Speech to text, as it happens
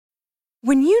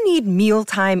When you need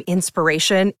mealtime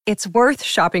inspiration, it's worth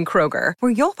shopping Kroger,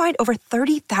 where you'll find over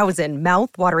 30,000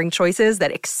 mouth-watering choices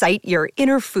that excite your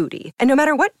inner foodie. And no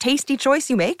matter what tasty choice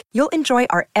you make, you'll enjoy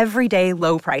our everyday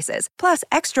low prices, plus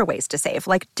extra ways to save,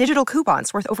 like digital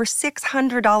coupons worth over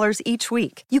 $600 each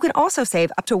week. You can also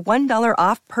save up to $1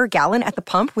 off per gallon at the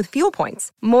pump with fuel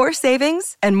points. More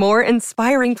savings and more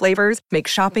inspiring flavors make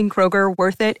shopping Kroger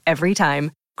worth it every time.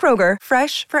 Kroger,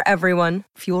 fresh for everyone.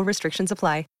 Fuel restrictions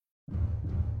apply.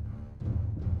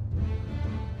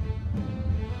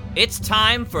 It's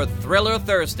time for Thriller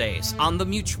Thursdays on the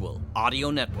Mutual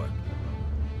Audio Network.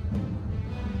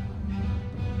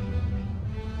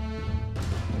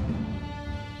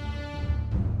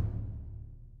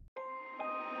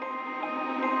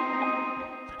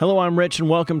 Hello, I'm Rich, and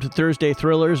welcome to Thursday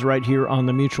Thrillers right here on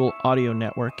the Mutual Audio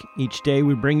Network. Each day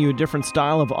we bring you a different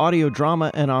style of audio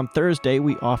drama, and on Thursday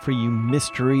we offer you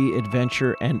mystery,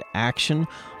 adventure, and action,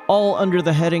 all under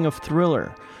the heading of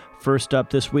thriller. First up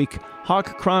this week,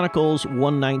 Hawk Chronicles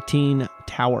 119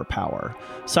 Tower Power.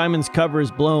 Simon's cover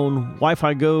is blown,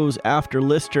 Wi-Fi goes after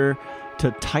Lister to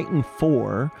Titan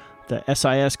 4, the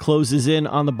SIS closes in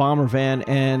on the bomber van,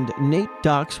 and Nate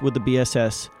docks with the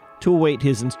BSS to await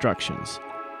his instructions.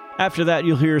 After that,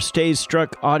 you'll hear Stage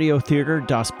Struck Audio Theater,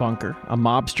 Das Bunker. A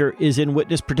mobster is in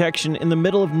witness protection in the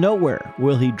middle of nowhere.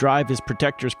 Will he drive his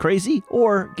protectors crazy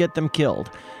or get them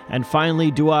killed? And finally,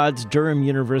 Duad's Durham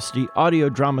University Audio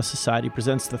Drama Society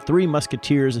presents The Three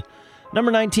Musketeers.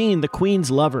 Number 19, The Queen's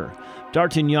Lover.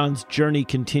 D'Artagnan's journey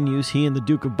continues. He and the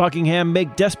Duke of Buckingham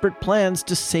make desperate plans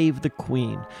to save the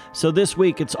Queen. So this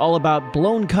week, it's all about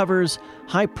blown covers,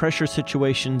 high-pressure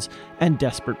situations, and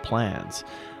desperate plans.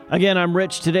 Again, I'm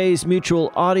Rich, today's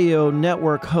Mutual Audio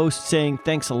Network host, saying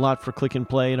thanks a lot for click and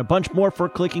play and a bunch more for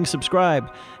clicking subscribe.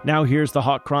 Now here's the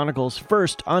Hawk Chronicles,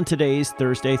 first on today's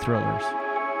Thursday Thrillers.